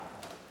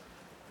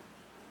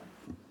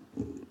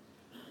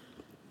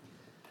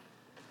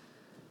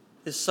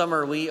This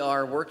summer, we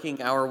are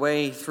working our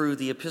way through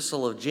the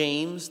epistle of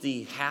James,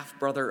 the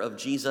half-brother of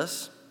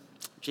Jesus.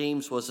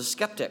 James was a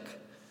skeptic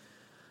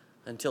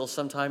until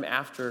sometime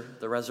after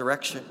the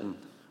resurrection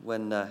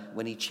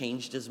when he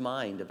changed his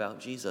mind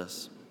about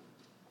Jesus.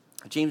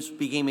 James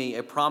became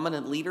a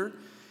prominent leader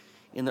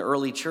in the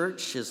early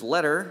church. His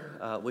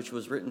letter, which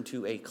was written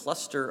to a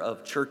cluster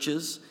of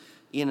churches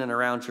in and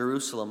around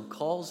Jerusalem,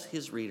 calls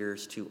his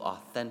readers to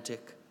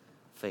authentic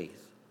faith.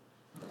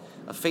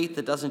 A faith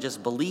that doesn't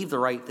just believe the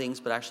right things,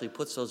 but actually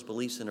puts those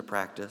beliefs into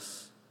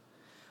practice.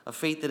 A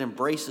faith that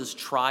embraces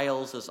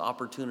trials as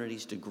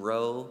opportunities to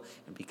grow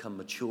and become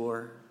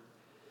mature.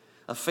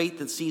 A faith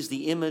that sees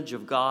the image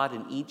of God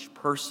in each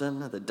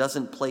person, that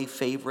doesn't play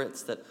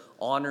favorites, that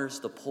honors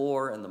the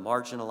poor and the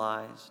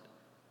marginalized.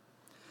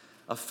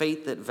 A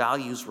faith that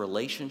values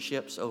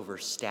relationships over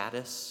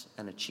status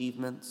and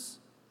achievements.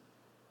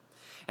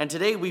 And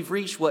today we've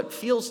reached what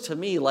feels to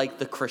me like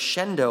the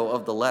crescendo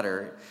of the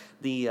letter,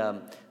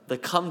 the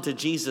come to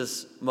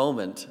Jesus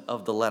moment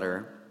of the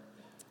letter.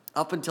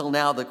 Up until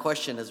now, the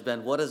question has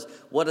been, what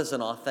does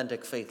an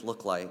authentic faith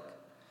look like?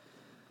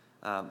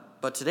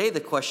 But today the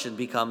question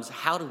becomes,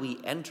 how do we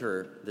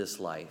enter this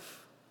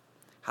life?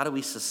 How do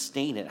we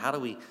sustain it? How do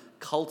we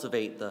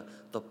cultivate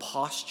the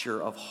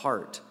posture of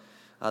heart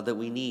that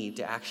we need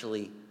to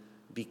actually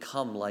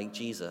become like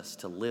Jesus,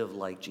 to live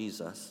like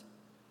Jesus?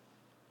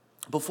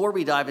 Before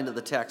we dive into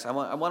the text, I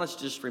want us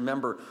to just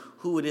remember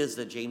who it is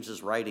that James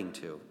is writing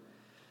to.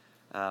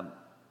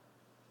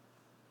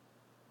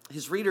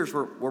 His readers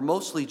were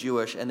mostly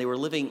Jewish, and they were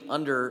living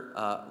under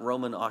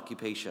Roman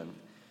occupation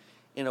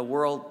in a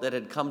world that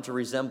had come to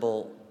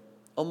resemble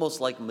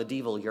almost like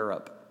medieval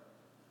Europe.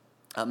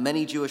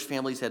 Many Jewish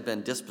families had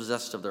been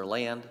dispossessed of their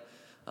land,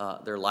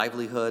 their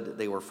livelihood.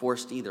 They were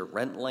forced to either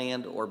rent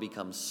land or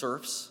become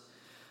serfs,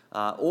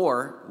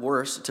 or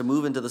worse, to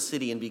move into the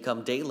city and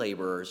become day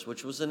laborers,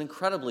 which was an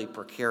incredibly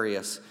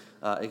precarious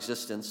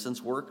existence since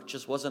work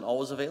just wasn't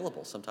always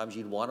available. Sometimes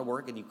you'd want to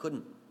work and you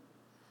couldn't.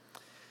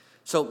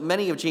 So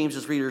many of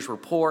James's readers were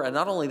poor, and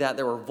not only that,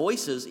 there were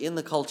voices in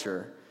the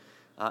culture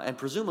and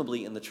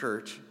presumably in the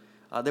church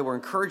that were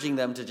encouraging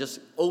them to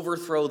just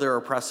overthrow their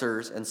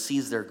oppressors and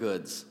seize their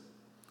goods.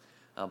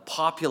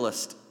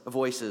 Populist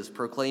voices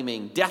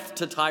proclaiming death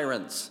to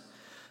tyrants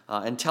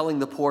and telling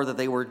the poor that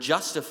they were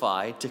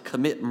justified to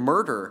commit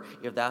murder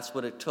if that's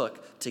what it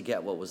took to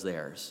get what was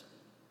theirs.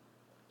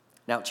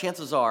 Now,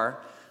 chances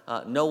are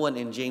no one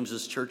in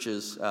James's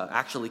churches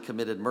actually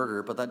committed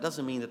murder, but that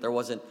doesn't mean that there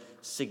wasn't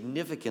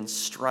significant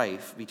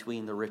strife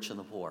between the rich and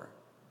the poor.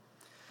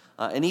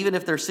 And even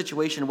if their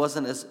situation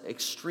wasn't as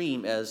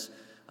extreme as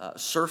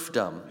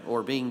serfdom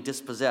or being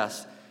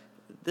dispossessed,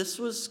 this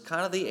was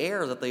kind of the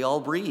air that they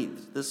all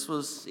breathed. This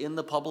was in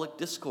the public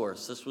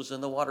discourse. This was in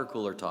the water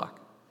cooler talk.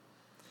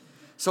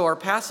 So our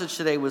passage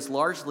today was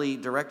largely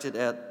directed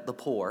at the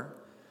poor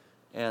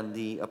and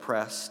the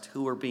oppressed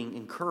who were being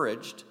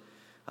encouraged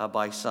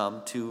by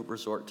some to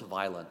resort to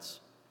violence.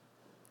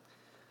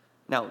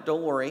 Now,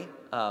 don't worry,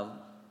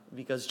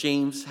 because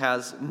James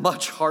has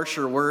much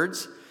harsher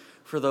words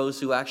for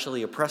those who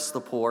actually oppress the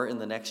poor in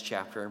the next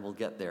chapter, and we'll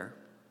get there.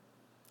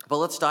 But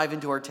let's dive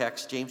into our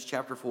text, James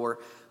chapter 4,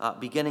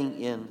 beginning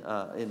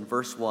in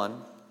verse 1.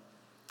 And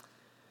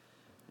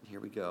here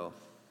we go.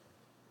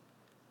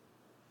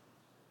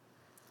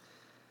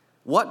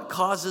 What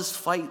causes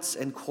fights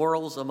and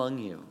quarrels among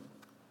you?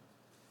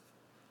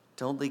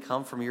 Don't they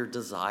come from your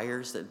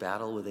desires that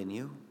battle within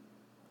you?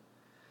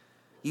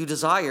 You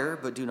desire,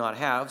 but do not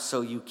have,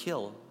 so you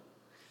kill.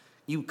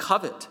 You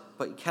covet,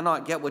 but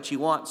cannot get what you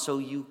want, so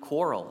you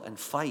quarrel and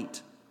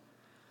fight.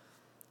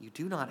 You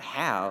do not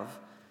have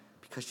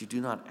because you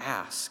do not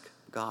ask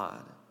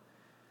God.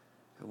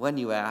 When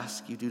you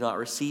ask, you do not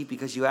receive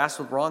because you ask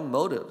with wrong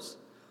motives,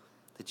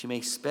 that you may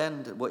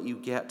spend what you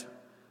get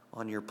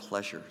on your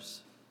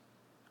pleasures.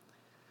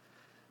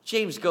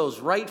 James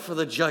goes right for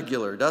the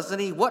jugular, doesn't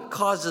he? What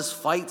causes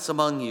fights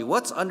among you?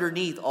 What's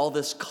underneath all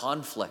this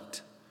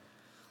conflict?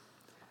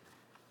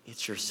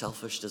 It's your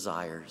selfish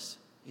desires.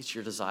 It's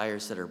your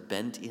desires that are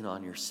bent in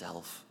on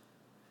yourself.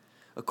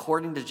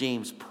 According to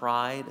James,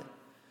 pride,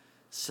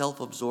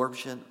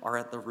 self-absorption are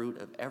at the root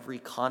of every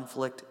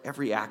conflict,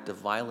 every act of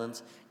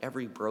violence,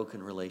 every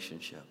broken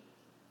relationship.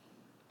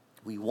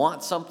 We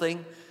want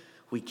something,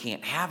 we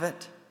can't have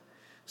it,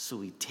 so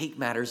we take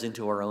matters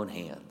into our own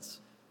hands.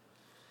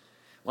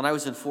 When I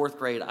was in fourth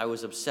grade, I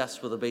was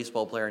obsessed with a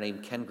baseball player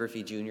named Ken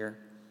Griffey Jr.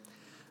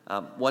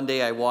 One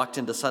day I walked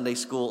into Sunday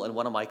school and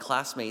one of my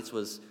classmates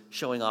was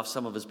showing off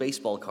some of his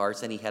baseball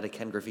cards and he had a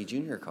Ken Griffey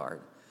Jr. card.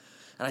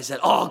 And I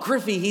said, "Oh,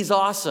 Griffey, he's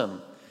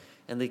awesome."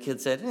 And the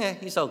kid said,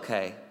 "He's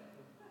okay."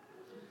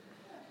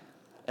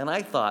 And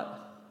I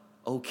thought,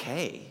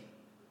 okay?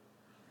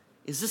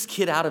 Is this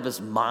kid out of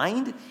his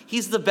mind?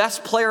 He's the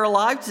best player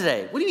alive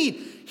today. What do you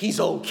mean he's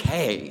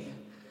okay?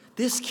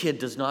 This kid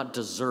does not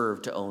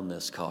deserve to own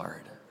this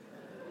card.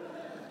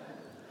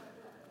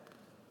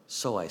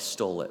 So I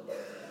stole it.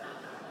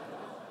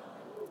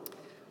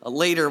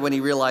 Later, when he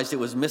realized it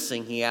was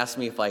missing, he asked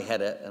me if I had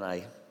it, and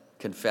I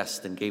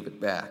confessed and gave it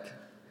back.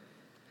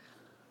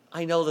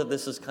 I know that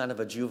this is kind of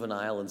a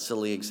juvenile and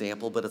silly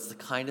example, but it's the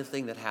kind of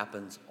thing that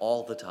happens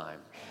all the time.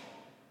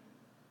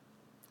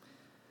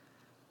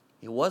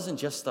 It wasn't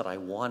just that I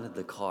wanted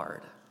the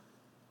card.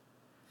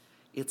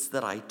 It's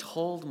that I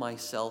told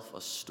myself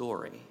a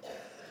story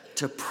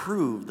to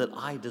prove that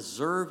I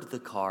deserved the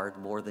card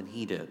more than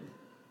he did.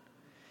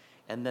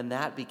 And then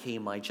that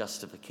became my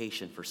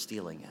justification for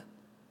stealing it.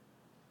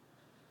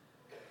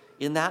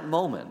 In that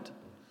moment,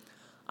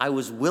 I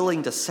was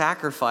willing to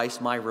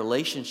sacrifice my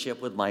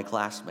relationship with my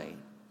classmate.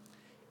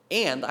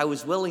 And I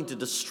was willing to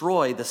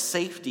destroy the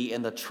safety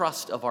and the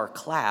trust of our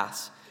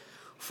class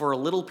for a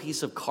little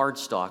piece of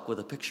cardstock with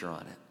a picture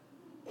on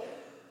it.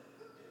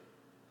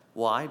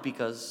 Why?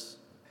 Because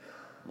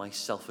my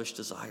selfish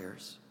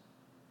desires.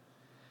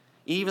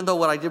 Even though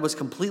what I did was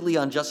completely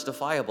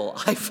unjustifiable,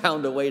 I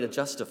found a way to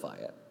justify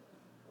it,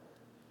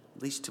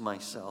 at least to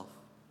myself.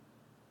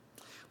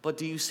 But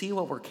do you see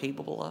what we're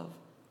capable of?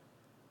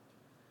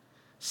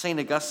 St.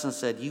 Augustine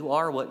said, "You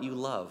are what you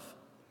love."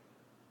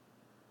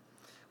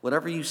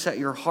 Whatever you set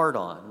your heart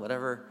on,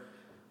 whatever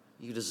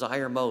you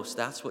desire most,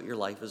 that's what your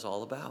life is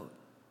all about.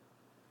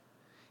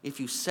 If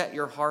you set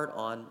your heart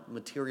on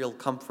material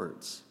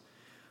comforts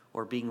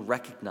or being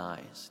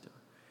recognized,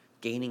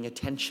 gaining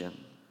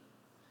attention,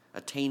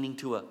 attaining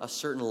to a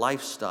certain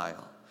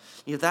lifestyle,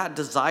 if that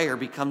desire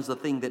becomes the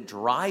thing that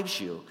drives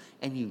you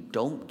and you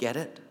don't get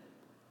it,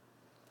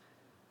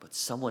 but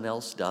someone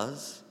else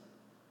does,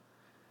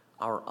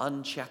 our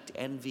unchecked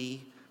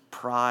envy,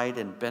 pride,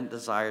 and bent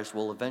desires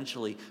will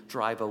eventually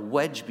drive a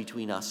wedge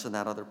between us and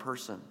that other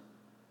person.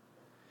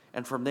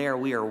 And from there,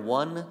 we are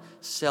one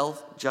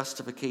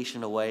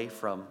self-justification away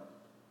from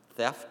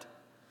theft,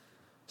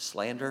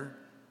 slander,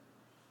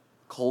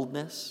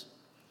 coldness,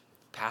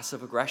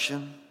 passive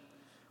aggression,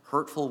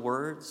 hurtful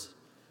words,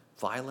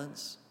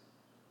 violence,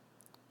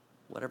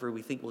 whatever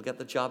we think will get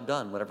the job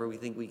done, whatever we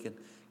think we can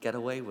get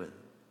away with.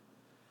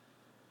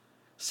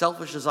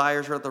 Selfish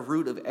desires are at the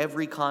root of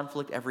every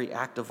conflict, every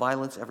act of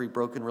violence, every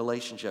broken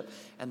relationship.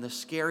 And the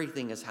scary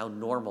thing is how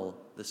normal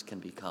this can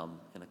become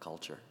in a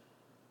culture.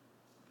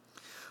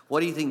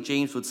 What do you think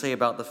James would say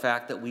about the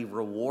fact that we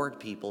reward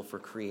people for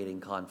creating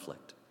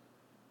conflict?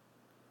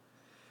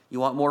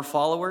 You want more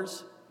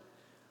followers?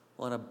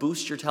 Want to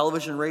boost your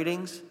television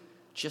ratings?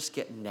 Just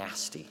get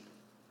nasty.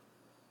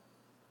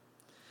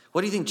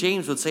 What do you think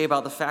James would say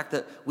about the fact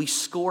that we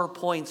score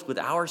points with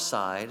our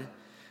side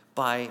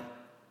by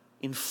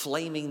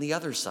inflaming the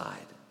other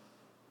side?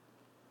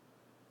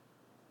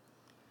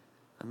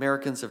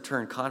 Americans have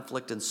turned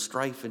conflict and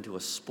strife into a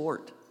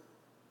sport,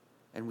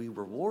 and we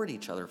reward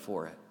each other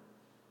for it.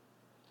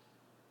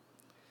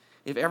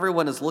 If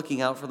everyone is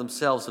looking out for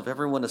themselves, if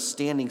everyone is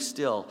standing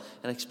still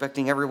and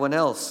expecting everyone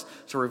else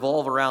to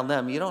revolve around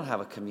them, you don't have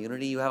a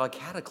community, you have a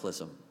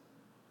cataclysm.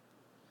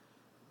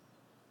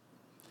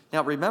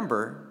 Now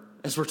remember,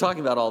 as we're talking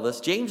about all this,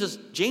 James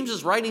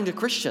is writing to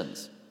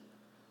Christians.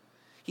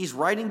 He's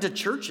writing to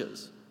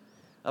churches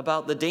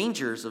about the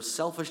dangers of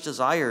selfish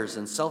desires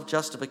and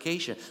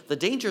self-justification. The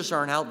dangers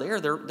aren't out there,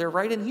 they're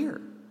right in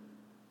here.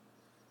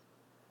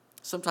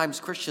 Sometimes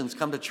Christians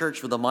come to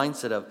church with a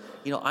mindset of,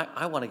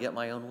 I want to get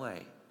my own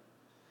way.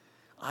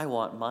 I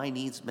want my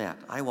needs met.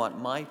 I want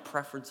my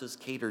preferences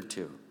catered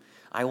to.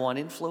 I want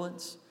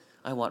influence.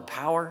 I want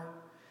power.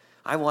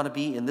 I want to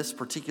be in this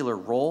particular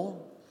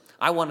role.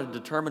 I want to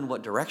determine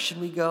what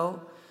direction we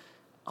go.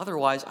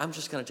 Otherwise, I'm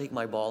just going to take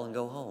my ball and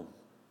go home.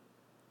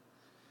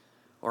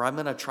 Or I'm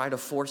going to try to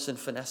force and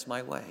finesse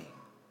my way.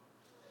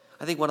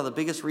 I think one of the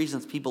biggest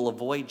reasons people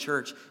avoid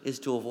church is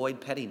to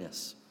avoid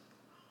pettiness.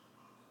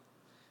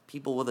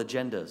 People with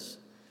agendas,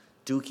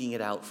 duking it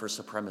out for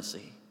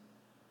supremacy.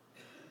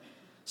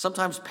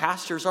 Sometimes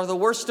pastors are the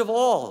worst of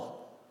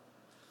all,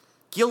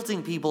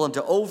 guilting people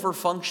into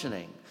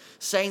over-functioning,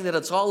 saying that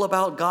it's all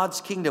about God's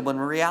kingdom, when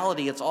in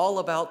reality it's all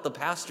about the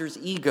pastor's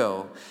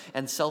ego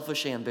and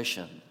selfish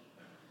ambition.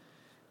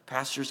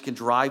 Pastors can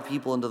drive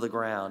people into the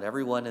ground.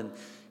 Everyone in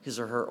his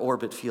or her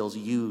orbit feels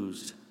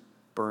used,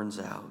 burns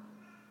out.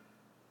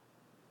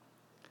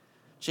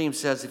 James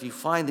says, if you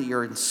find that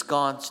you're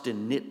ensconced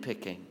in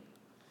nitpicking,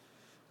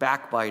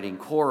 backbiting,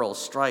 quarrel,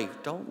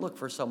 strife, don't look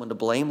for someone to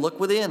blame. Look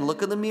within.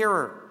 Look in the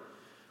mirror.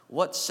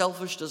 What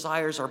selfish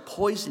desires are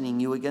poisoning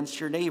you against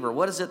your neighbor?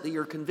 What is it that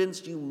you're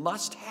convinced you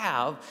must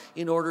have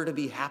in order to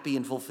be happy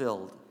and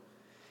fulfilled?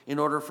 In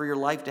order for your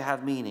life to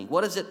have meaning?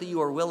 What is it that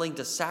you are willing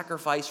to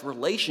sacrifice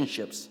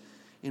relationships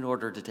in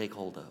order to take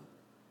hold of?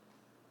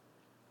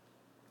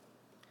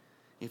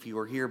 If you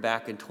were here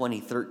back in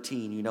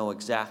 2013, you know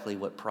exactly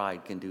what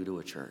pride can do to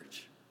a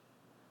church.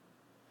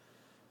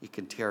 It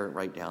can tear it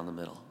right down the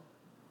middle.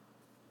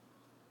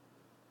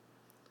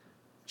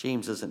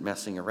 James isn't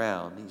messing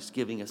around. He's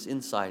giving us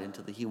insight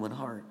into the human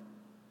heart.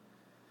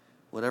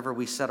 Whatever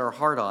we set our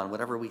heart on,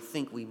 whatever we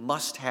think we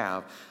must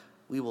have,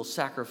 we will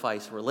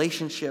sacrifice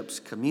relationships,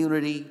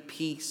 community,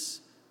 peace,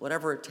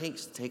 whatever it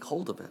takes to take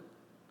hold of it.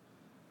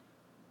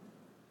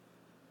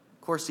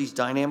 Of course, these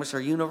dynamics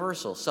are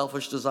universal.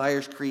 Selfish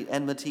desires create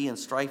enmity and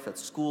strife at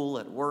school,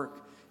 at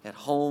work, at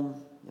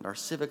home, in our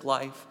civic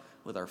life,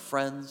 with our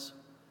friends.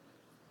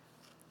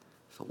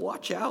 So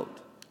watch out.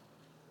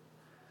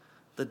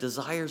 The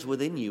desires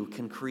within you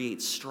can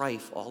create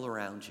strife all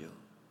around you.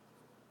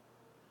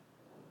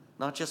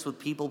 Not just with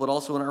people, but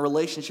also in our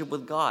relationship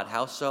with God.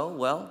 How so?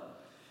 Well,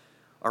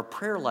 our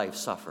prayer life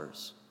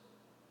suffers.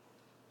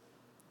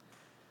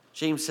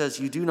 James says,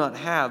 you do not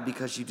have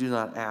because you do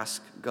not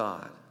ask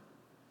God.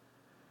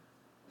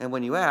 And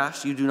when you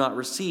ask, you do not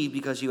receive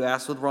because you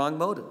ask with wrong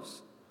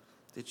motives,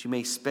 that you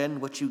may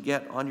spend what you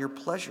get on your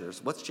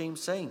pleasures. What's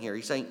James saying here?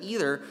 He's saying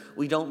either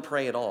we don't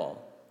pray at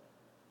all,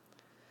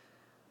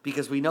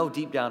 because we know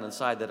deep down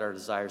inside that our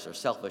desires are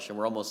selfish and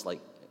we're almost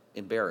like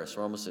embarrassed,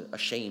 we're almost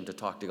ashamed to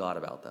talk to God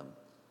about them.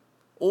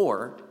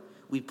 Or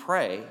we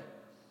pray,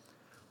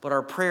 but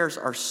our prayers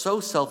are so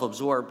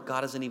self-absorbed,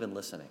 God isn't even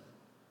listening.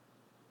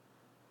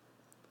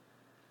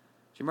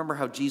 Do you remember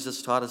how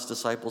Jesus taught his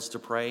disciples to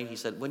pray? He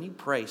said, when you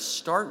pray,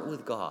 start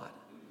with God.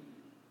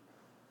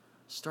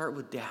 Start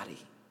with Daddy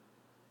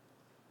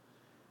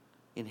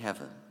in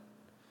heaven.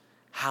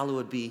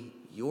 Hallowed be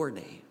your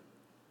name.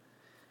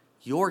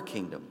 Your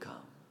kingdom come.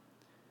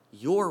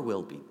 Your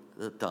will be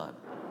done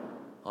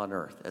on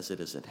earth as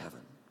it is in heaven.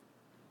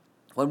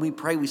 When we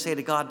pray, we say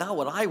to God, not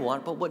what I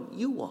want, but what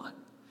you want.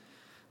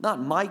 Not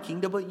my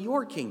kingdom, but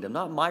your kingdom.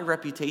 Not my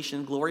reputation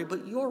and glory,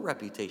 but your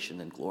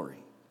reputation and glory.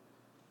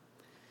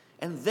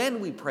 And then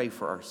we pray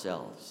for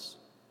ourselves.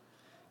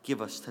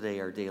 Give us today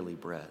our daily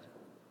bread.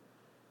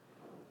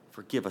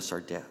 Forgive us our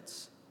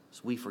debts,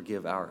 as we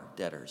forgive our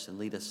debtors. And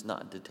lead us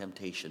not into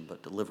temptation,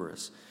 but deliver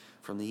us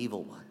from the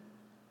evil one.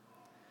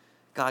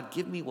 God,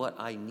 give me what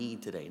I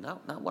need today.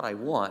 Not what I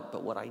want,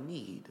 but what I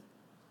need.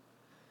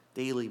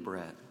 Daily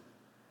bread,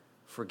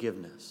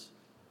 forgiveness,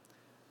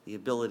 the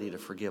ability to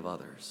forgive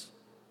others,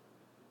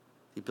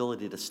 the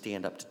ability to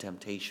stand up to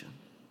temptation.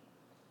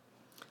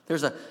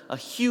 There's a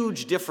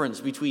huge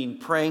difference between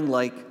praying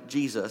like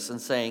Jesus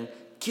and saying,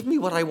 give me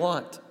what I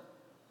want.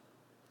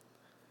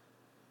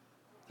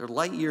 They're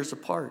light years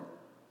apart.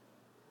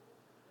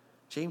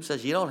 James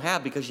says you don't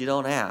have because you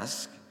don't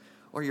ask,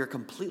 or you're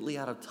completely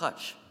out of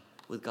touch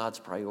with God's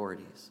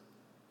priorities.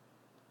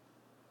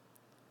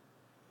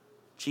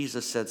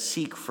 Jesus said,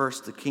 seek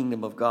first the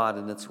kingdom of God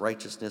and its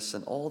righteousness,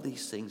 and all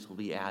these things will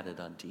be added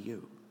unto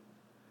you.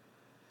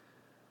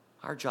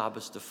 Our job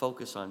is to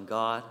focus on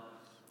God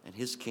and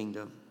his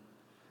kingdom,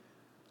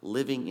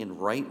 living in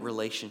right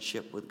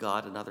relationship with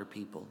God and other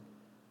people.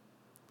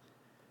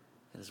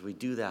 And as we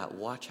do that,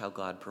 watch how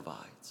God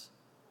provides.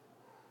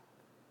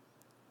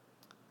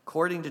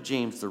 According to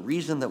James, the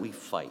reason that we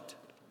fight,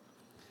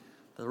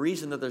 the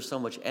reason that there's so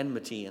much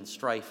enmity and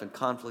strife and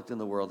conflict in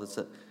the world is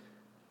that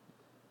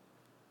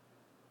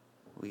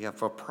we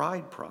have a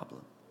pride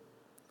problem.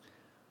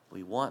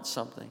 We want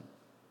something.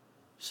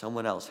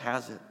 Someone else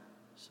has it.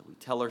 So we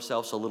tell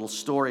ourselves a little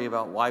story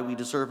about why we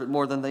deserve it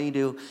more than they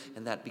do,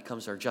 and that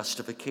becomes our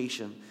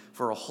justification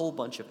for a whole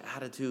bunch of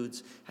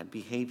attitudes and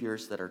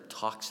behaviors that are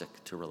toxic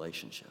to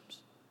relationships.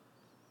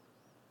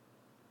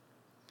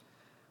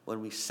 When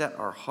we set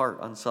our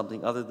heart on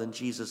something other than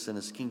Jesus and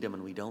his kingdom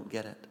and we don't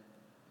get it,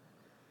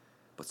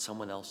 but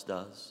someone else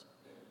does,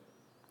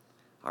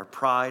 our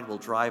pride will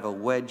drive a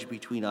wedge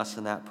between us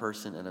and that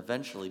person, and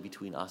eventually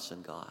between us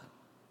and God.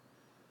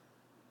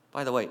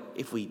 By the way,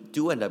 if we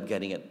do end up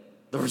getting it,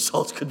 the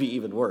results could be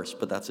even worse,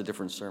 but that's a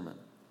different sermon.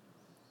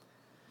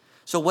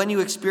 So when you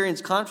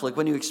experience conflict,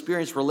 when you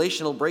experience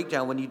relational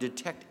breakdown, when you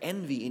detect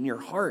envy in your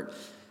heart,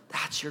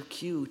 that's your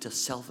cue to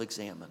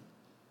self-examine,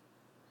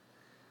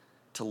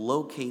 to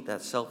locate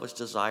that selfish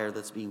desire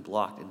that's being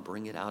blocked and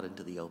bring it out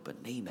into the open.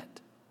 Name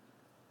it.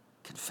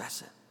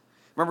 Confess it.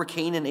 Remember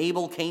Cain and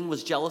Abel? Cain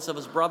was jealous of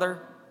his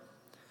brother.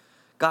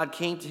 God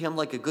came to him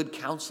like a good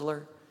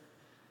counselor,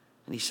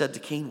 and he said to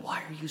Cain, why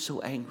are you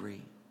so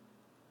angry?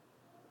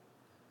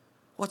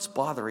 What's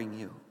bothering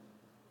you?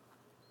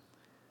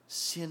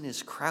 Sin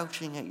is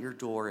crouching at your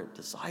door. It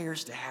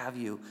desires to have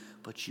you,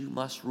 but you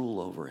must rule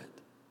over it.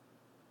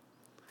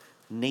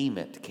 Name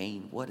it,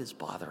 Cain. What is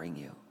bothering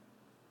you?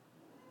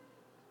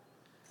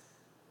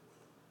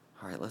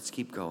 All right, let's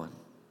keep going.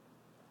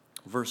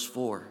 Verse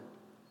 4.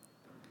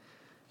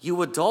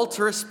 You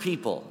adulterous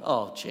people.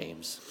 Oh,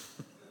 James.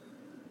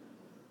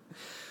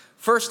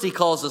 First he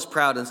calls us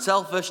proud and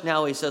selfish.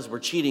 Now he says we're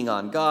cheating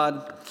on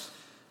God.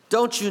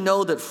 Don't you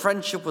know that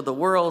friendship with the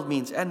world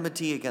means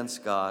enmity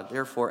against God?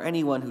 Therefore,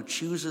 anyone who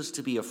chooses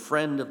to be a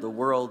friend of the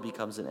world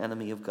becomes an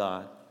enemy of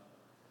God.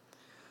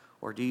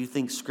 Or do you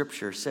think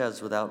Scripture says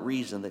without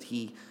reason that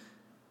he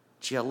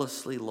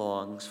jealously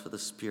longs for the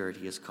Spirit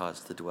he has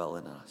caused to dwell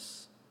in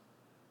us?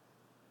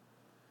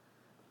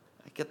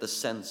 I get the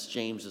sense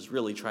James is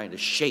really trying to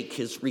shake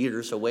his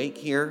readers awake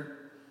here.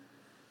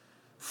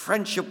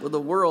 Friendship with the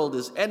world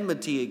is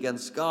enmity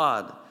against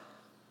God.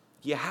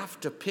 You have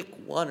to pick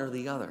one or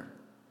the other.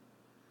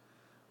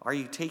 Are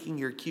you taking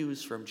your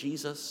cues from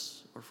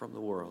Jesus or from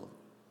the world?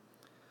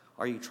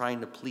 Are you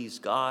trying to please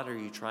God or are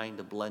you trying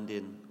to blend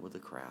in with the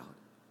crowd?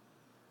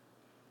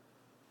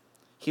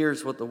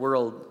 Here's what the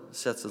world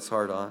sets its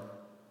heart on.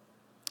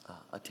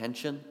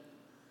 Attention,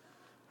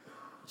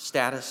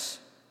 status,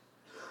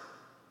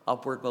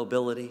 upward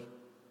mobility,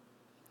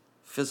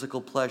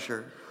 physical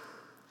pleasure,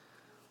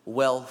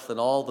 wealth, and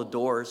all the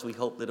doors we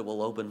hope that it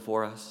will open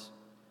for us,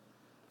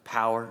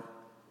 power,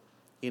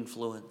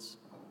 influence,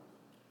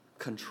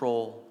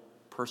 control,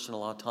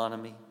 personal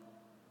autonomy.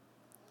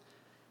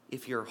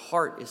 If your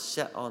heart is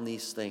set on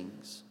these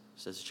things,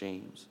 says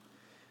James,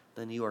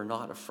 then you are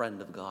not a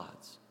friend of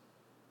God's.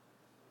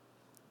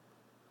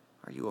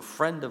 Are you a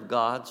friend of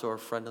God's or a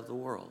friend of the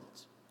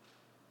world's?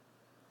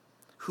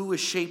 Who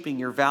is shaping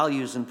your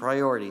values and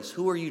priorities?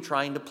 Who are you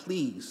trying to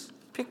please?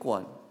 Pick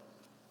one.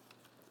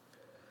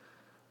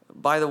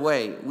 By the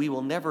way, we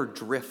will never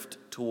drift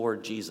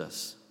toward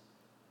Jesus.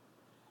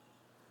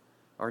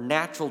 Our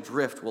natural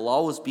drift will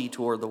always be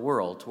toward the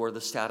world, toward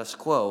the status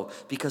quo,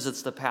 because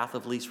it's the path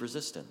of least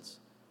resistance.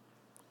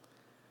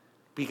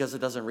 Because it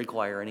doesn't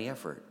require any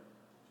effort.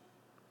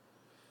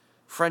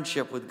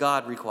 Friendship with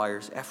God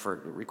requires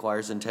effort. It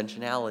requires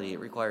intentionality. It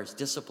requires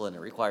discipline. It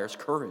requires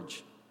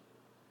courage.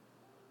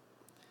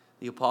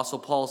 The Apostle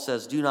Paul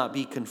says, do not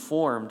be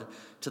conformed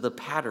to the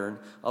pattern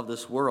of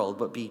this world,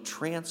 but be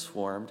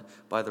transformed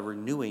by the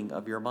renewing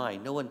of your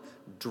mind. No one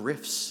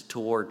drifts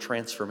toward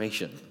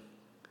transformation.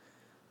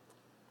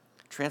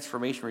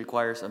 Transformation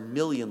requires a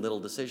million little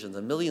decisions,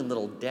 a million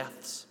little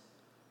deaths.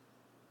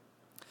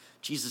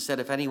 Jesus said,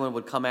 if anyone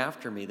would come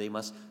after me, they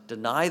must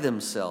deny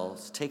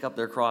themselves, take up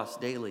their cross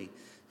daily,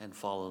 and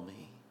follow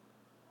me.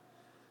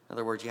 In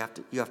other words, you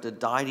have to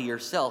die to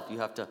yourself. You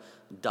have to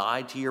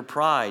die to your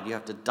pride. You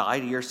have to die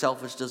to your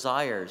selfish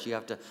desires. You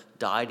have to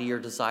die to your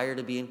desire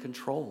to be in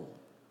control.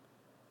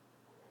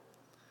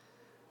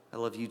 I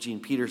love Eugene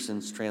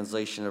Peterson's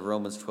translation of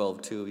Romans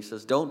 12:2. He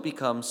says, don't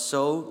become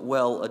so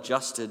well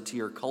adjusted to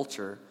your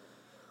culture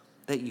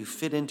that you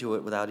fit into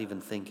it without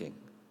even thinking.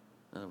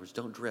 In other words,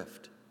 don't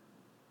drift.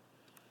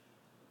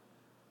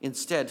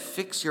 Instead,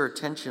 fix your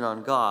attention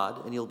on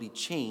God and you'll be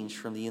changed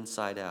from the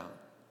inside out.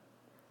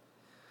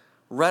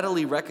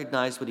 Readily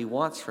recognize what he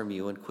wants from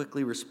you and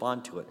quickly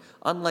respond to it.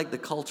 Unlike the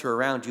culture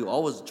around you,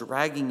 always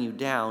dragging you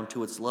down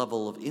to its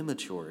level of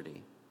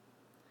immaturity,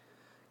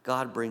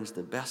 God brings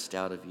the best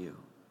out of you,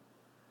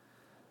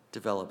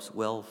 develops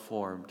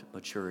well-formed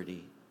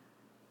maturity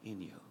in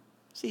you.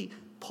 See,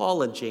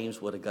 Paul and James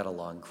would have got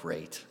along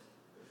great.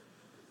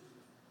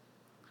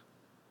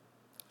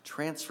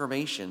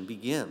 Transformation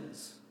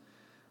begins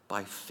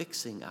by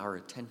fixing our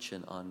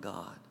attention on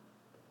God,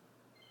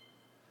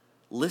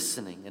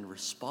 listening and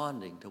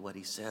responding to what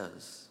he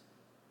says.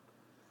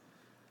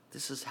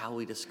 This is how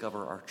we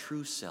discover our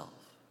true self,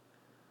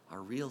 our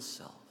real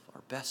self,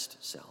 our best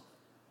self.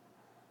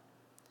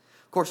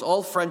 Of course,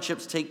 all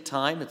friendships take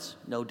time. It's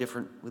no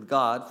different with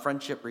God.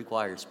 Friendship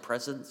requires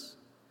presence,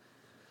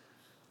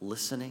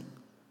 listening,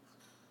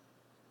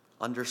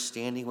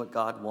 understanding what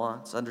God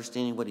wants,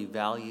 understanding what he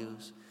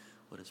values,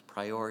 what his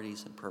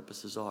priorities and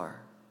purposes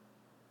are.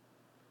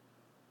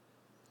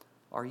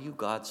 Are you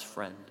God's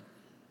friend?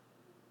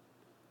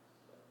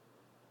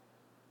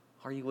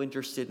 Are you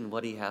interested in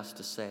what he has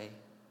to say?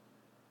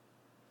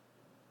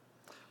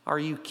 Are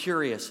you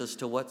curious as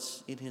to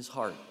what's in his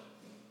heart?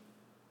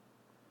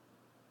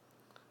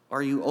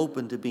 Are you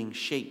open to being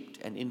shaped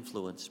and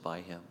influenced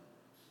by him?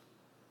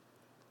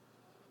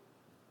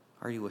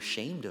 Are you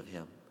ashamed of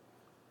him?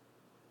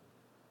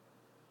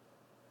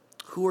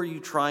 Who are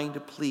you trying to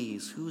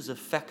please? Whose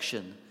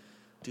affection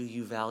do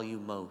you value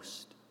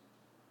most?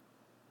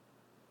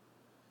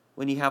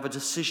 When you have a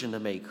decision to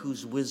make,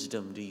 whose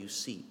wisdom do you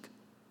seek?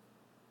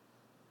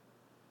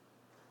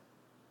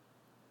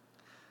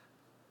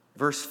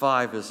 Verse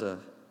 5 is a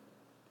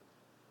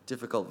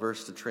difficult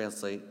verse to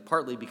translate,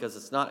 partly because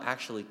it's not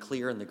actually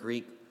clear in the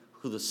Greek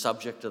who the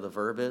subject of the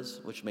verb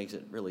is, which makes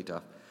it really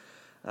tough.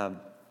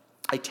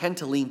 I tend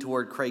to lean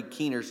toward Craig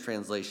Keener's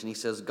translation. He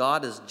says,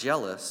 God is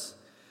jealous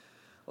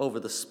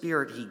over the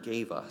spirit he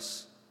gave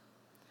us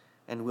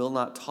and will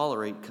not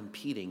tolerate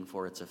competing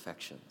for its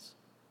affections.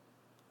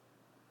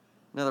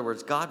 In other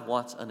words, God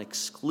wants an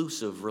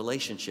exclusive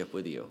relationship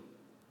with you.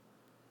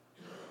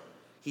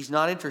 He's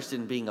not interested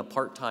in being a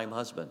part-time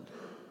husband.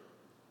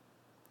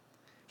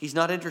 He's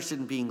not interested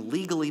in being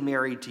legally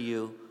married to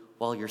you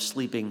while you're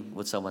sleeping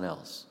with someone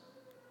else.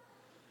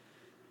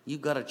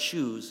 You've got to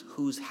choose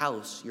whose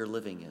house you're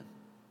living in.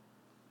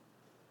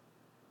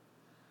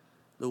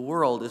 The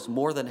world is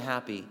more than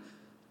happy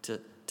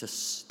to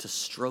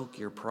stroke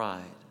your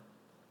pride.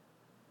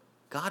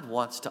 God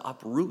wants to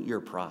uproot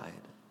your pride.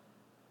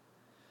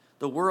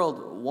 The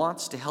world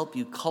wants to help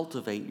you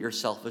cultivate your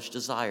selfish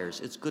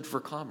desires. It's good for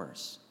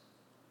commerce.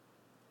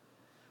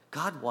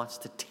 God wants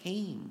to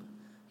tame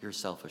your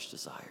selfish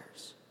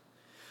desires.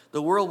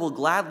 The world will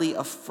gladly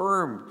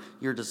affirm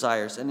your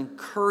desires and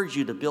encourage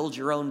you to build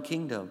your own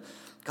kingdom.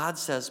 God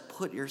says,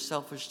 put your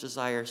selfish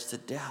desires to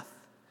death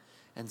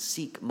and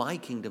seek my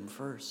kingdom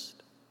first.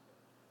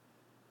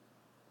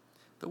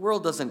 The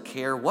world doesn't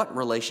care what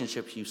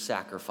relationships you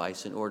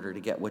sacrifice in order to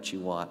get what you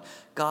want.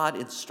 God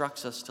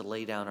instructs us to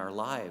lay down our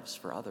lives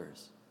for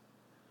others.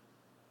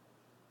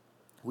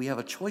 We have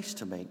a choice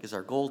to make. Is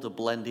our goal to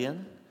blend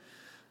in,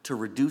 to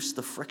reduce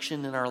the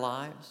friction in our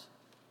lives?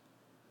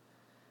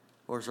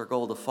 Or is our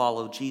goal to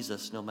follow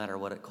Jesus no matter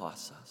what it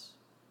costs us?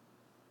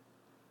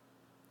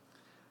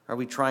 Are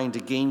we trying to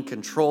gain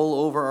control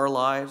over our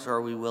lives, or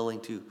are we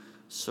willing to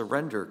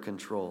surrender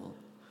control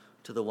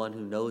to the one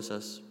who knows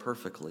us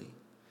perfectly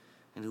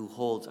and who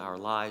holds our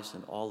lives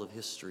and all of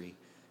history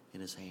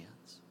in his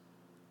hands?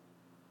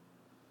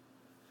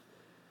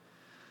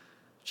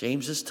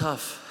 James is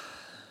tough.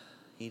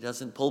 He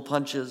doesn't pull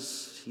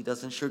punches. He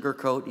doesn't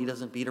sugarcoat. He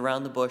doesn't beat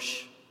around the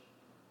bush.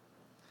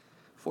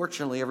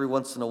 Fortunately, every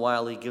once in a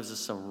while, he gives us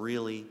some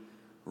really,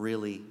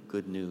 really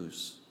good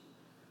news.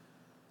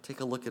 Take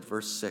a look at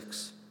verse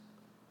 6.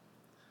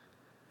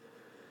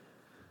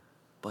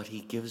 But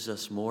he gives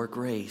us more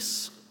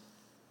grace.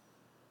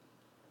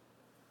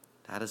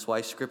 That is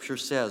why Scripture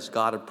says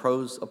God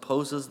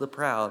opposes the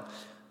proud,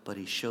 but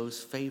he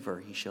shows favor,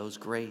 he shows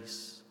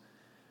grace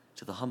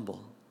to the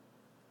humble.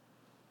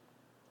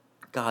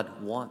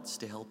 God wants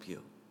to help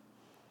you.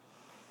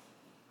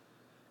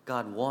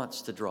 God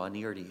wants to draw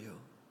near to you.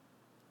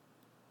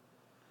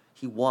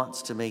 He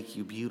wants to make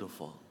you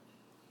beautiful.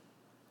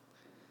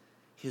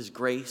 His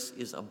grace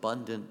is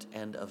abundant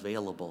and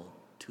available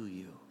to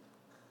you.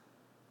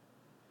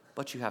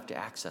 But you have to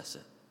access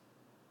it.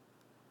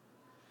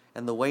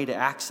 And the way to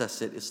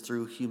access it is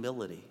through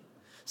humility.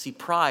 See,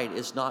 pride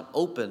is not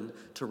open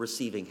to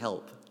receiving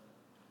help.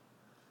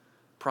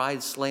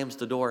 Pride slams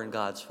the door in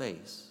God's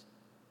face.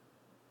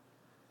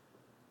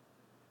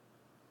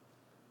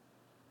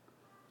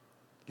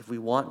 If we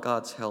want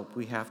God's help,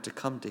 we have to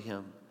come to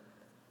him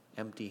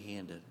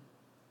empty-handed.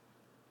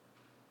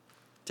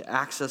 To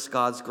access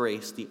God's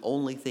grace, the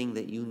only thing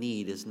that you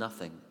need is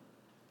nothing.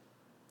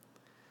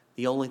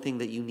 The only thing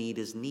that you need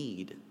is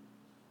need.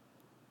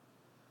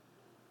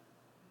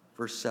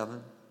 Verse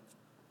 7.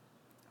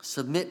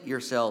 Submit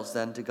yourselves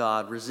then to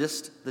God.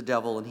 Resist the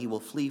devil and he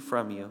will flee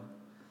from you.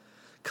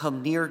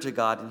 Come near to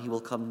God and he will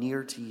come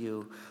near to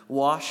you.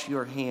 Wash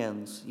your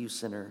hands, you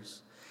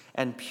sinners,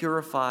 and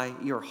purify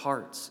your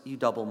hearts, you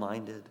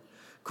double-minded.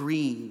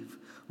 Grieve,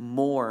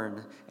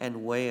 mourn,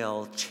 and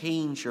wail.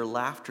 Change your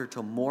laughter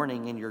to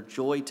mourning and your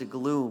joy to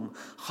gloom.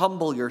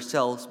 Humble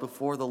yourselves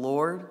before the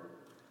Lord,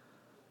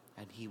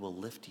 and he will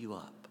lift you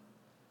up.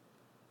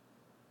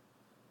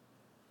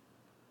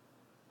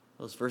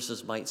 Those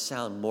verses might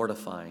sound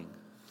mortifying,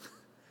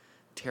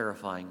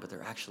 terrifying, but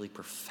they're actually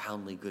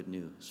profoundly good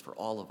news for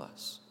all of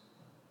us.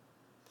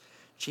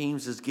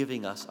 James is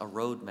giving us a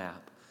roadmap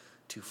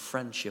to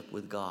friendship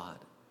with God.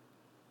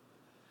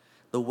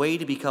 The way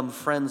to become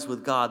friends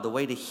with God, the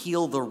way to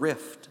heal the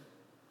rift,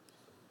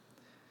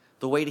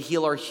 the way to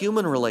heal our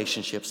human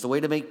relationships, the way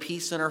to make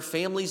peace in our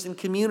families and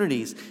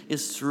communities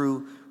is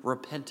through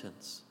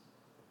repentance.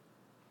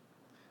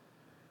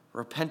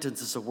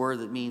 Repentance is a word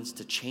that means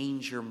to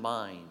change your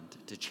mind,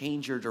 to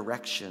change your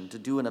direction, to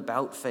do an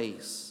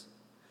about-face.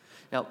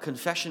 Now,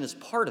 confession is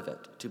part of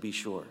it, to be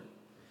sure,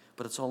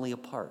 but it's only a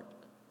part.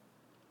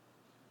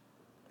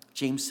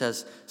 James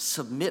says,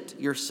 submit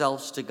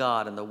yourselves to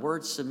God. And the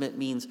word submit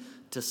means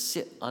to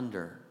sit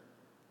under,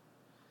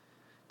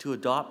 to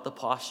adopt the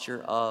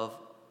posture of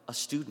a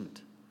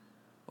student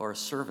or a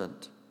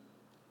servant.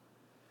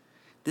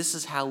 This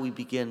is how we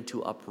begin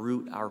to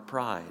uproot our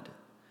pride.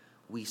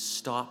 We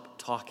stop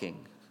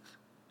talking.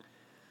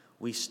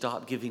 We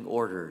stop giving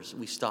orders.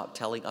 We stop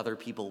telling other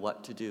people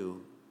what to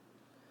do.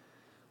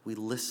 We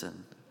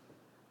listen.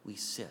 We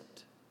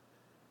sit.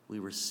 We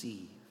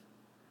receive.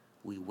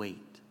 We wait.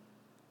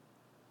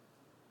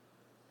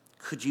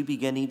 Could you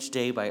begin each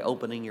day by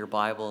opening your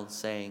Bible and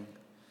saying,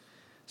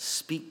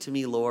 speak to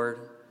me, Lord,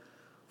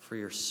 for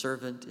your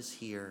servant is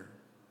here,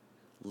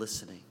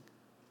 listening,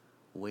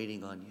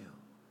 waiting on you.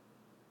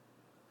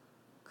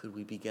 Could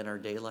we begin our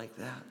day like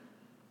that?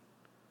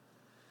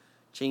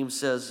 James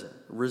says,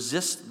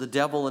 resist the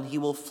devil and he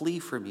will flee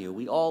from you.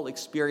 We all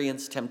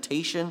experience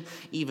temptation.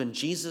 Even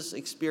Jesus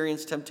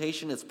experienced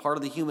temptation. It's part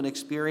of the human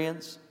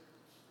experience.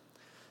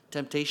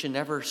 Temptation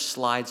never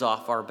slides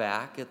off our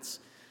back. It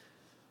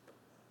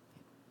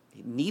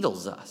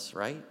needles us,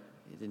 right?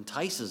 It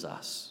entices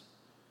us.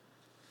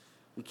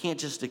 We can't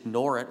just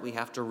ignore it. We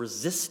have to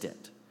resist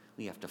it.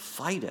 We have to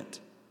fight it.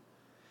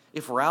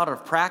 If we're out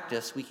of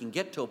practice, we can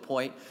get to a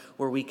point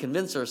where we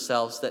convince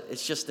ourselves that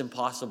it's just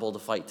impossible to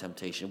fight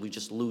temptation. We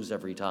just lose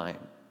every time.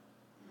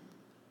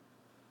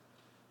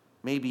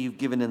 Maybe you've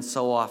given in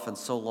so often,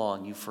 so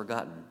long, you've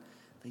forgotten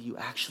that you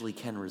actually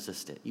can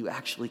resist it. You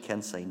actually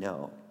can say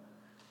no.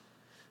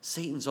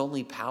 Satan's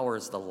only power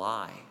is the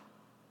lie.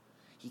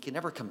 He can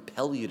never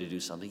compel you to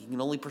do something. He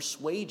can only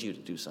persuade you to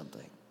do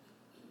something.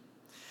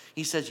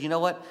 He says, you know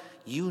what?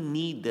 You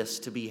need this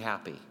to be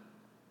happy.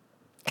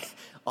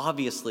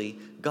 Obviously,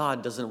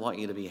 God doesn't want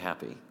you to be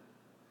happy.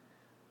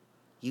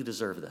 You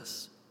deserve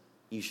this.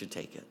 You should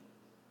take it.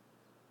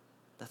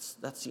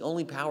 That's the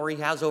only power he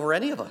has over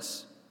any of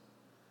us.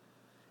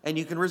 And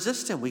you can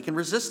resist him. We can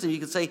resist him. You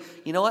can say,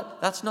 you know what?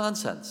 That's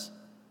nonsense.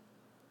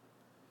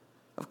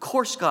 Of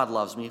course God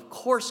loves me. Of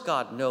course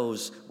God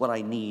knows what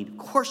I need. Of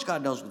course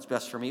God knows what's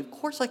best for me. Of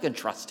course I can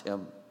trust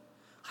him.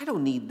 I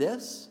don't need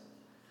this.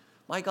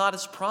 My God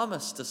has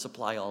promised to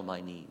supply all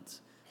my needs.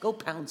 Go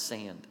pound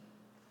sand.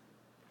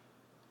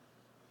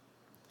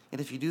 And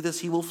if you do this,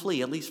 he will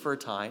flee, at least for a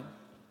time.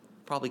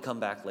 Probably come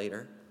back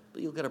later,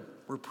 but you'll get a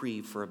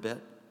reprieve for a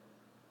bit.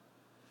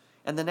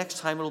 And the next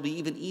time it'll be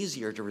even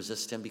easier to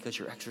resist him because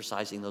you're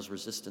exercising those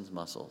resistance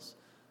muscles.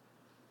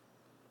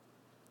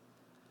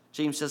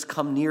 James says,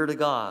 come near to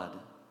God.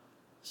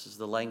 This is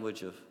the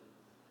language of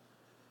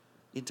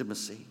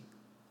intimacy.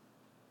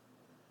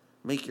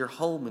 Make your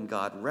home in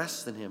God.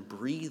 Rest in him.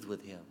 Breathe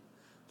with him.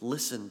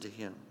 Listen to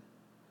him.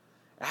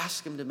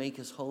 Ask him to make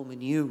his home in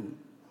you.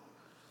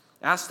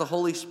 Ask the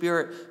Holy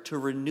Spirit to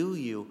renew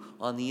you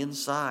on the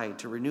inside,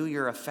 to renew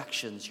your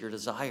affections, your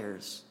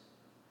desires.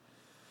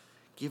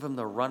 Give him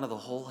the run of the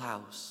whole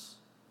house.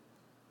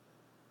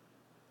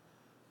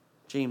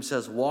 James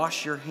says,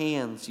 wash your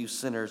hands, you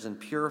sinners, and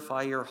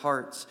purify your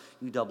hearts,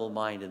 you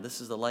double-minded. This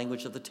is the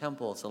language of the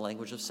temple. It's the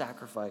language of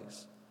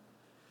sacrifice.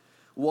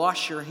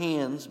 Wash your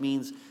hands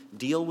means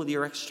deal with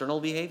your external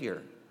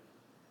behavior.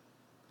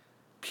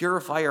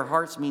 Purify your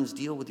hearts means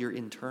deal with your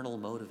internal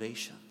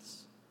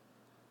motivations.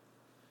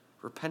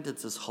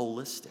 Repentance is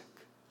holistic.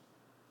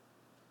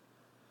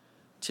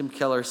 Tim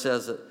Keller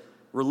says that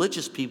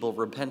religious people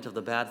repent of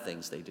the bad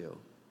things they do.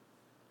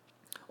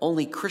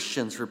 Only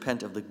Christians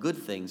repent of the good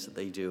things that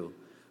they do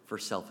for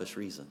selfish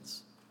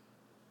reasons.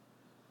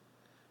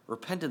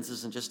 Repentance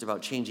isn't just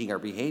about changing our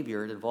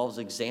behavior. It involves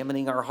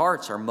examining our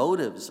hearts, our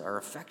motives, our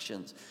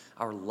affections,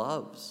 our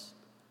loves.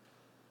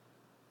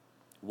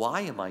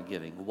 Why am I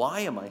giving?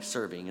 Why am I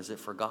serving? Is it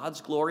for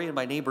God's glory and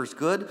my neighbor's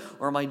good,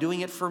 or am I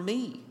doing it for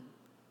me?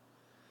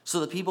 So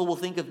that people will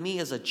think of me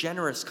as a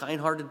generous,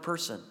 kind-hearted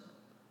person.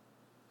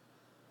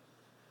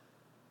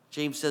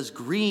 James says,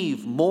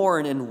 grieve,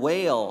 mourn, and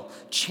wail.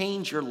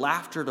 Change your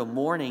laughter to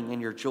mourning and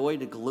your joy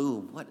to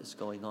gloom. What is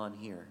going on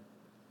here?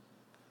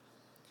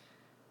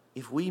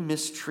 If we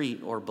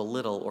mistreat or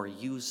belittle or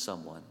use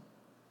someone,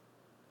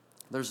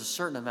 there's a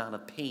certain amount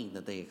of pain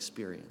that they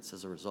experience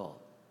as a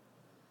result.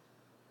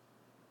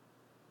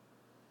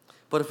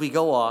 But if we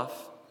go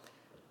off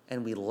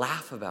and we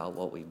laugh about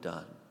what we've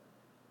done,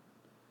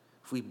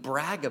 if we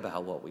brag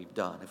about what we've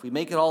done, if we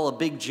make it all a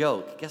big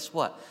joke, guess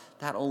what?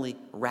 That only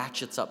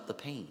ratchets up the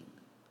pain.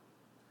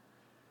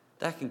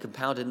 That can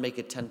compound it and make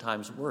it 10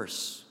 times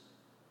worse.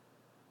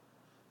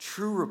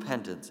 True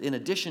repentance, in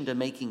addition to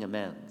making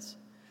amends,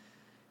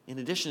 in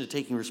addition to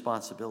taking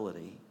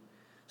responsibility,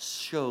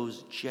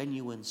 shows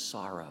genuine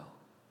sorrow.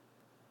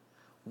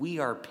 We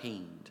are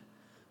pained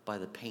by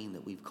the pain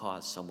that we've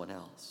caused someone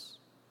else.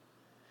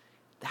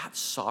 That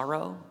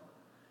sorrow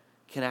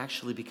can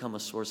actually become a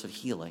source of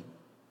healing.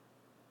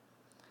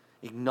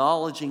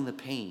 Acknowledging the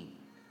pain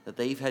that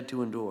they've had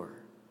to endure,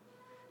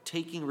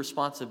 taking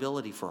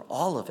responsibility for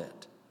all of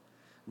it,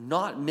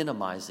 not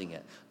minimizing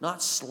it,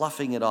 not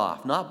sloughing it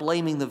off, not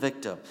blaming the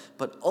victim,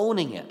 but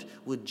owning it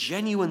with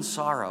genuine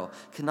sorrow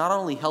can not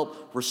only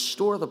help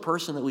restore the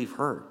person that we've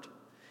hurt,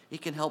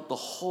 it can help the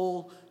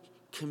whole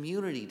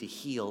community to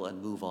heal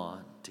and move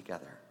on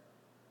together.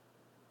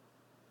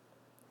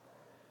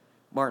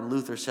 Martin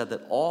Luther said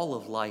that all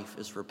of life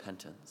is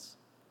repentance.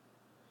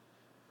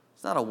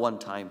 It's not a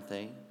one-time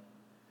thing.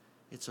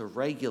 It's a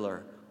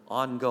regular,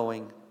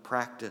 ongoing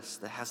practice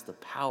that has the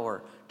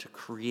power to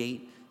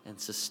create and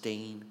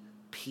sustain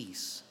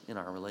peace in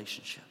our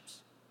relationships.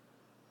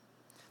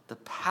 The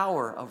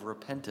power of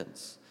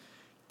repentance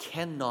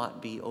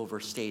cannot be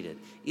overstated.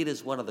 It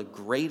is one of the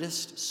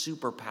greatest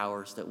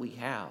superpowers that we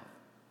have.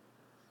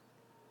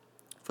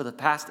 For the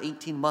past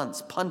 18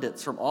 months,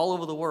 pundits from all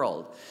over the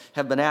world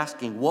have been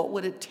asking, what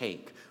would it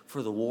take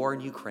for the war in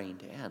Ukraine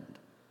to end?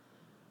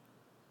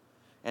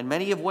 And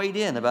many have weighed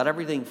in about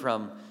everything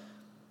from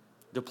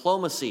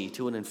diplomacy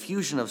to an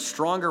infusion of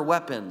stronger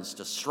weapons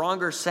to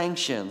stronger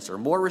sanctions or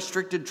more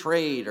restricted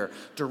trade or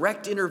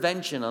direct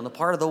intervention on the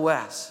part of the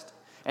West.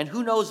 And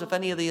who knows if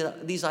any of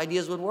these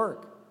ideas would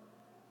work.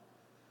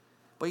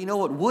 But you know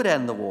what would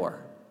end the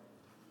war?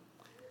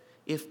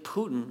 If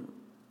Putin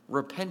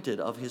repented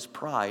of his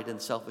pride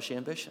and selfish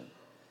ambition.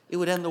 It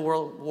would end the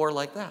world war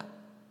like that.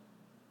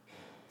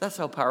 That's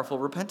how powerful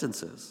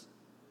repentance is.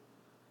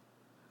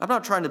 I'm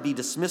not trying to be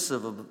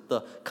dismissive of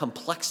the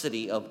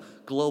complexity of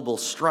global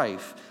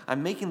strife.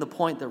 I'm making the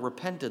point that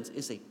repentance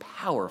is a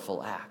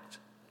powerful act.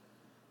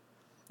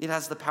 It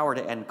has the power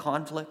to end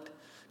conflict,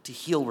 to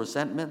heal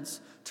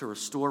resentments, to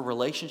restore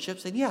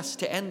relationships, and yes,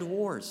 to end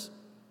wars.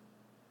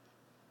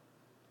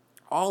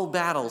 All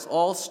battles,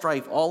 all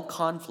strife, all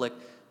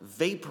conflict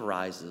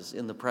vaporizes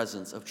in the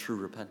presence of true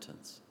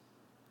repentance.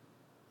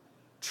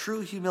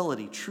 True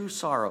humility, true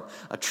sorrow,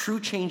 a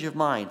true change of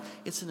mind.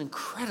 It's an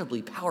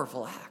incredibly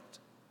powerful act.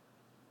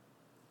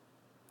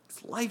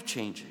 It's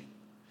life-changing.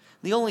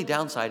 The only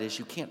downside is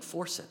you can't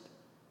force it.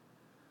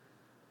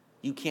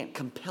 You can't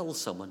compel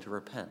someone to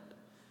repent.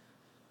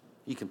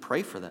 You can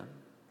pray for them.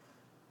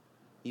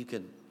 You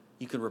can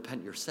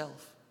repent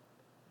yourself.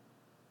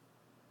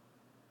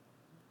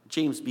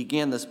 James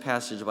began this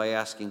passage by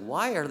asking,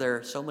 why are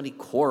there so many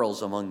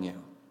quarrels among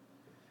you?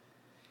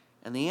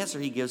 And the answer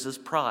he gives is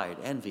pride,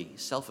 envy,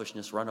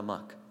 selfishness run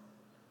amok.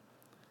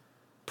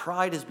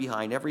 Pride is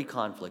behind every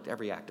conflict,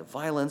 every act of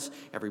violence,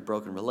 every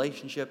broken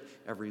relationship,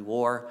 every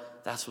war.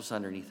 That's what's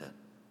underneath it.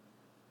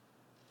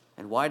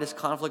 And why does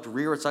conflict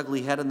rear its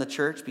ugly head in the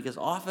church? Because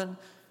often,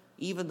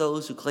 even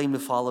those who claim to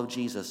follow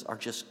Jesus are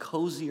just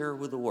cozier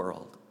with the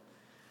world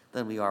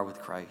than we are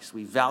with Christ.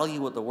 We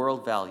value what the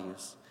world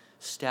values: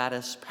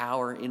 status,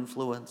 power,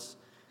 influence,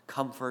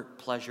 comfort,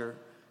 pleasure,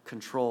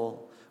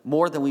 control,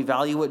 more than we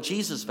value what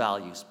Jesus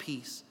values: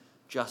 peace,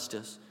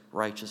 justice,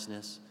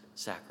 righteousness,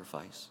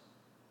 sacrifice.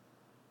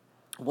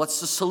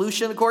 What's the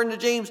solution according to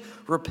James?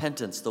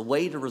 Repentance, the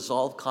way to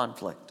resolve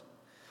conflict,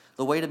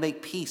 the way to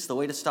make peace, the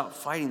way to stop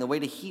fighting, the way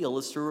to heal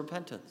is through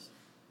repentance.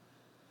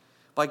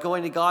 By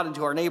going to God and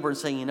to our neighbor and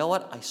saying, you know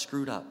what, I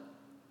screwed up.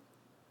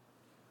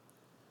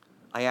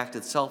 I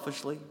acted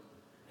selfishly.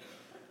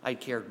 I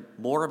cared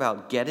more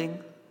about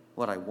getting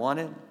what I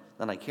wanted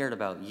than I cared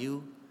about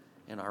you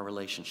and our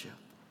relationship.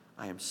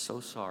 I am so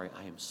sorry.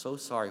 I am so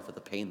sorry for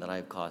the pain that I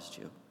have caused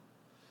you.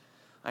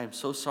 I am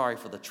so sorry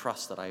for the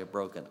trust that I have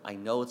broken. I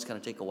know it's going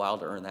to take a while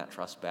to earn that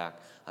trust back.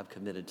 I'm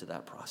committed to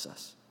that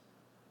process.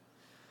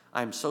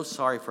 I am so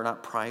sorry for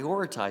not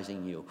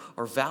prioritizing you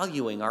or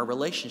valuing our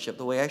relationship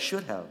the way I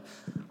should have.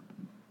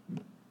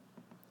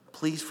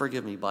 Please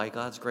forgive me. By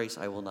God's grace,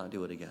 I will not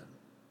do it again.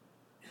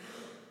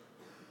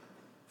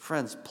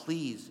 Friends,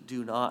 please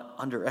do not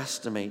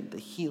underestimate the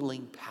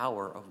healing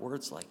power of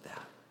words like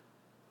that.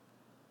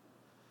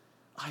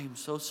 I am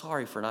so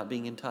sorry for not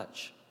being in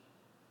touch.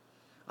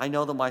 I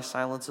know that my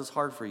silence is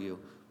hard for you.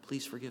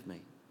 Please forgive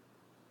me.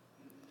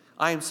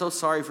 I am so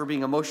sorry for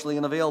being emotionally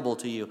unavailable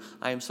to you.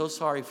 I am so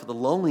sorry for the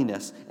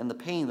loneliness and the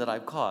pain that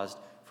I've caused.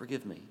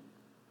 Forgive me.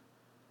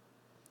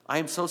 I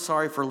am so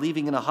sorry for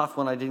leaving in a huff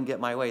when I didn't get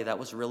my way. That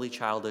was really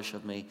childish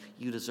of me.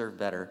 You deserve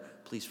better.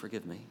 Please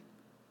forgive me.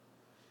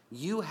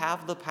 You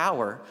have the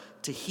power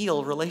to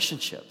heal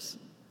relationships.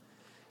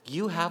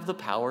 You have the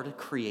power to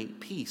create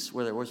peace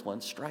where there was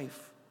once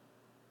strife.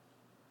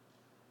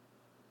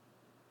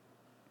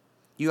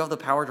 You have the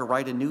power to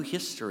write a new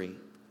history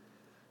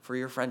for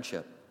your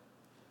friendship,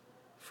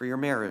 for your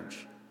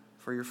marriage,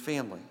 for your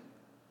family.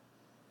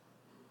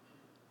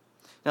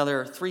 Now, there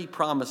are 3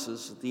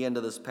 promises at the end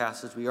of this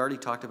passage. We already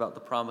talked about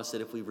the promise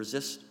that if we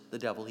resist the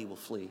devil, he will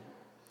flee.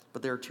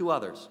 But there are 2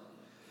 others.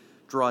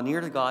 Draw near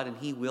to God, and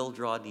he will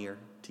draw near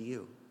to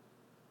you.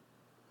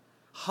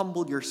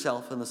 Humble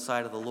yourself in the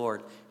sight of the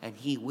Lord, and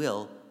he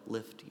will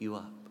lift you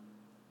up.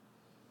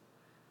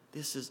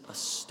 This is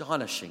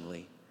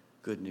astonishingly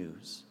good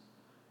news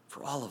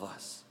for all of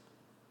us.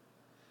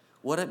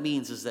 What it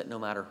means is that no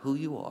matter who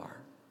you are,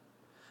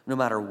 no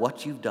matter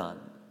what you've done,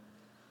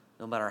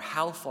 no matter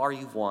how far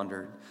you've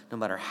wandered, no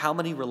matter how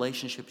many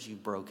relationships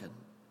you've broken,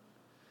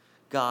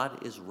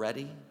 God is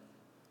ready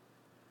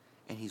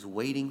and he's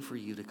waiting for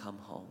you to come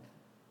home.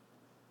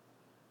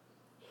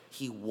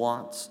 He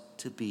wants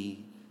to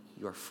be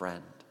your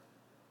friend.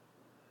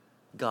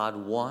 God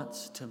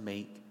wants to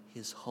make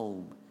his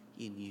home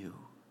in you.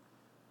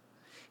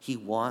 He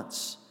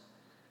wants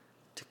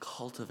to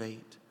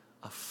cultivate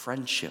a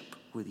friendship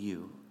with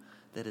you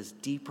that is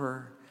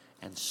deeper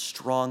and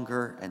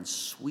stronger and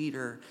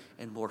sweeter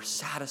and more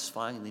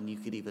satisfying than you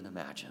could even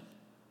imagine.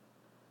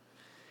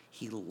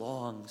 He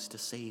longs to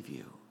save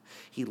you.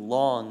 He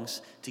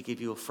longs to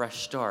give you a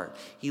fresh start.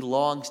 He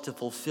longs to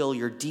fulfill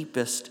your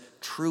deepest,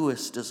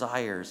 truest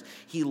desires.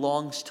 He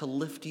longs to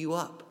lift you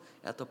up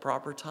at the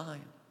proper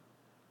time.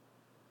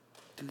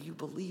 Do you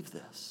believe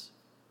this?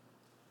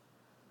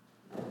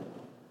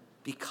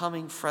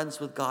 Becoming friends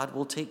with God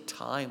will take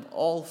time.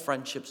 All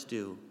friendships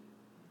do.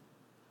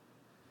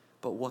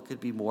 But what could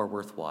be more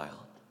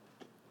worthwhile?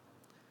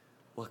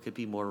 What could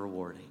be more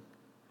rewarding?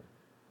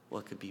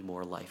 What could be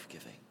more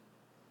life-giving?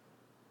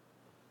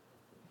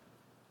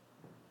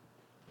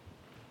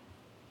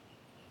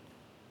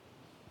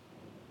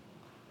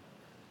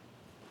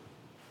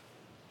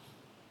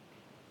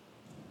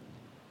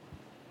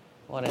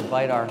 I want to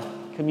invite our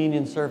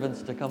communion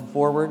servants to come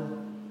forward.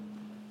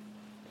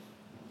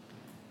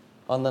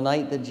 On the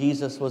night that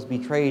Jesus was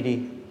betrayed,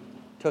 he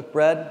took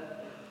bread,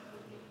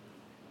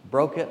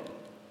 broke it.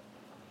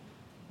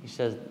 He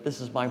says, "This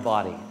is my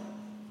body,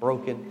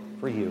 broken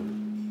for you.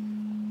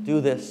 Do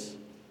this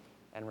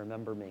and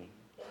remember me."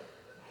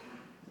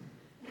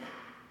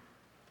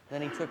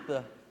 Then he took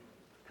the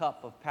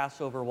cup of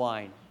Passover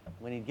wine.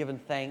 When he'd given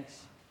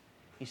thanks,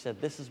 he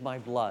said, "This is my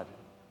blood,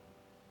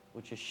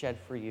 which is shed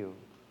for you,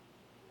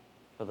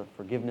 for the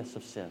forgiveness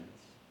of sins."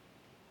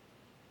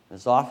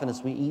 As often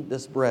as we eat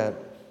this bread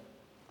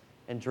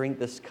and drink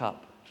this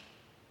cup,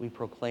 we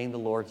proclaim the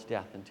Lord's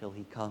death until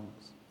he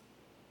comes.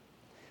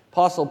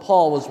 Apostle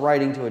Paul was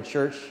writing to a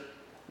church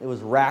that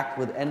was racked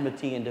with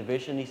enmity and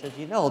division. He says,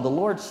 the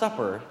Lord's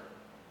Supper,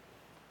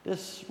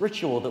 this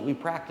ritual that we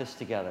practice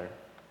together,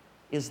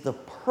 is the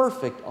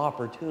perfect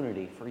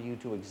opportunity for you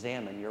to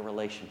examine your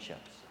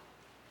relationships,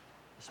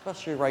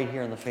 especially right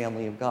here in the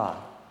family of God.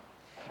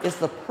 It's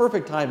the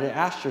perfect time to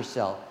ask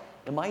yourself,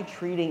 am I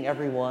treating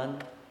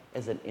everyone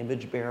as an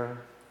image bearer?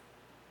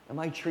 Am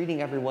I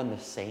treating everyone the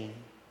same?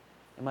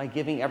 Am I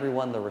giving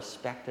everyone the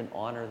respect and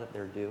honor that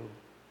they're due?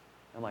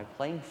 Am I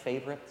playing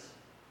favorites?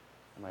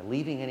 Am I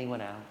leaving anyone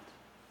out?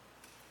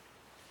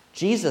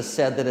 Jesus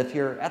said that if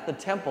you're at the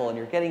temple and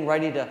you're getting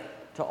ready to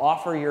to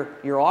offer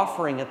your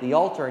offering at the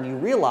altar and you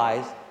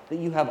realize that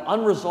you have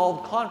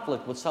unresolved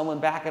conflict with someone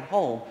back at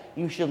home,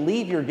 you should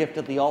leave your gift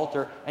at the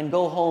altar and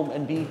go home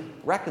and be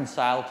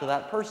reconciled to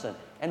that person.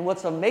 And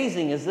what's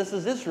amazing is this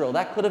is Israel.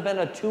 That could have been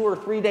a 2 or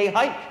 3 day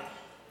hike.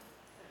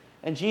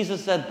 And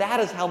Jesus said that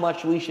is how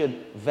much we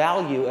should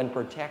value and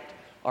protect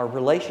our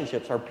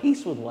relationships, our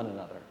peace with one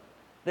another,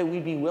 that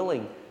we'd be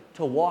willing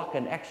to walk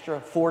an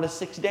extra 4 to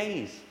 6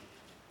 days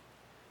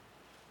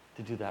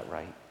to do that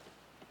right.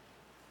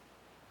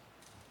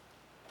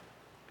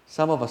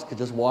 Some of us could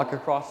just walk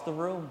across the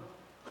room.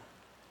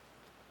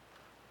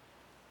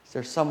 Is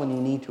there someone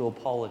you need to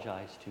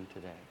apologize to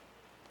today?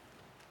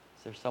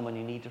 Is there someone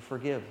you need to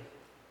forgive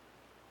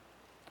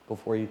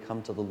before you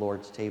come to the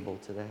Lord's table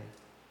today?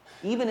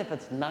 Even if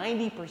it's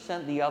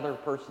 90% the other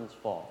person's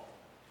fault,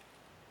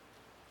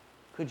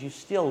 could you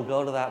still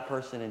go to that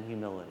person in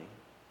humility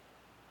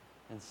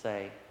and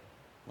say,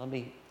 let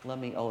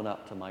me own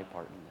up to my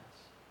part in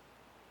this?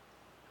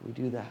 Could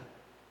we do that?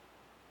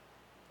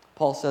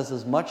 Paul says,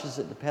 as much as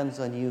it depends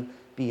on you,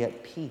 be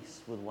at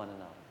peace with one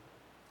another.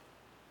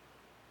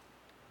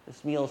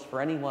 This meal is for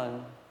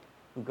anyone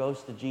who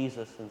goes to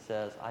Jesus and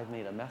says, I've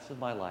made a mess of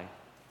my life.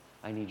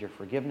 I need your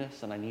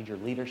forgiveness and I need your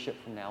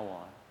leadership from now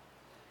on.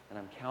 And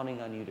I'm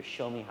counting on you to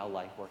show me how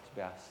life works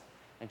best.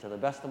 And to the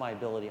best of my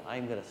ability,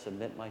 I'm going to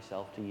submit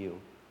myself to you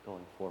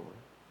going forward.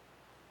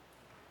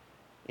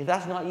 If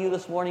that's not you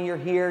this morning, you're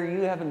here,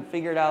 you haven't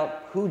figured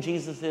out who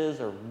Jesus is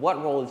or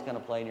what role he's going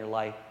to play in your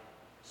life,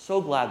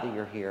 so glad that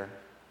you're here.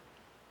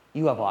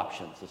 You have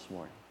options this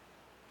morning.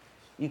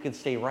 You can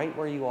stay right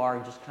where you are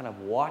and just kind of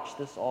watch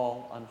this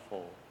all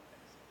unfold.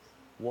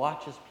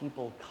 Watch as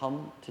people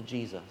come to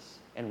Jesus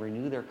and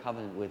renew their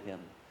covenant with him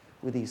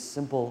with these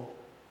simple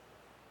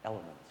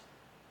elements.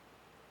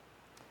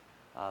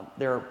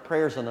 There are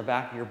prayers on the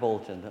back of your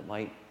bulletin that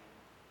might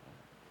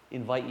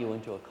invite you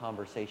into a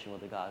conversation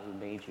with the God who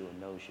made you and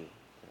knows you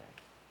today.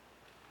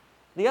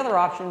 The other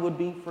option would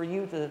be for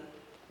you to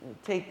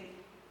take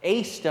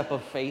a step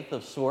of faith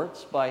of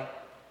sorts by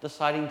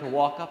deciding to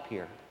walk up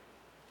here.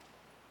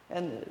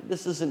 And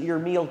this isn't your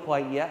meal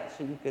quite yet,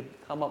 so you could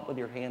come up with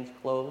your hands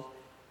closed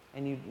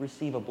and you'd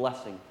receive a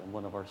blessing from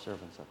one of our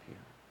servants up here.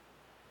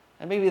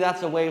 And maybe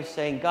that's a way of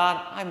saying,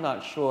 God, I'm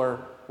not sure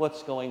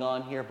what's going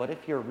on here, but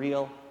if you're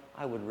real,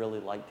 I would really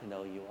like to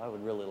know you. I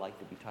would really like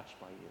to be touched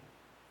by you.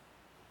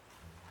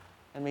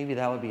 And maybe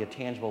that would be a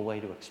tangible way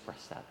to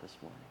express that this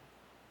morning.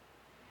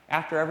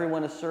 After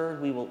everyone is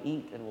served, we will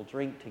eat and we'll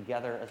drink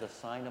together as a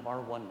sign of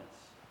our oneness,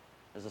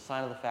 as a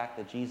sign of the fact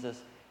that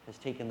Jesus has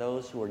taken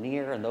those who are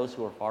near and those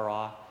who are far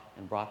off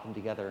and brought them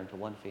together into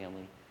one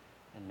family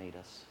and made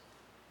us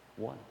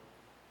one.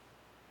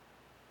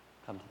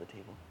 Come to the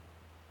table.